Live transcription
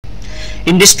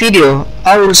In this video,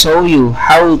 I will show you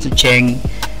how to change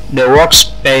the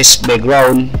workspace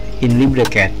background in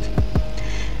Librecad.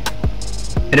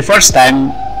 The first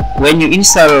time, when you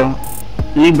install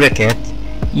Librecad,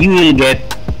 you will get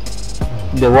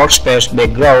the workspace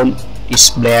background is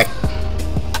black.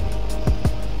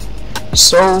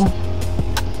 So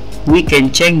we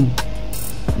can change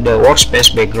the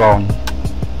workspace background.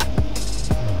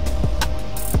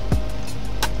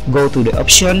 Go to the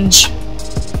options,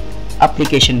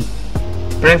 application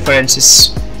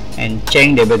preferences, and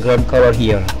change the background color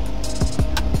here.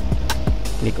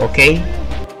 Click OK.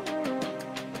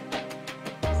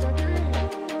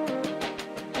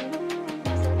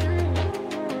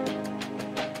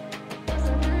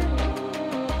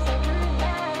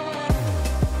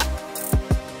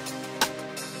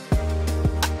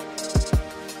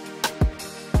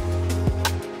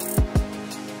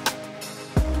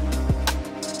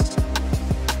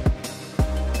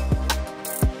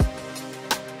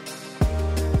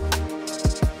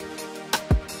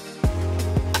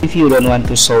 If you don't want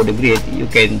to show the grid, you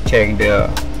can change the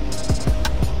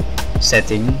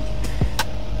setting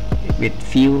with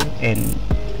view and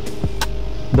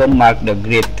don't mark the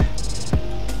grid.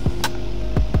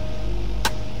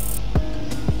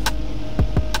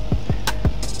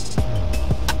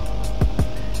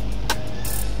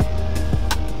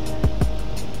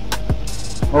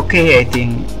 Okay, I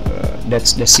think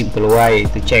that's the simple way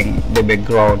to change the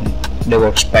background, the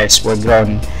workspace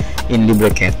background in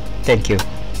Librecad. Thank you.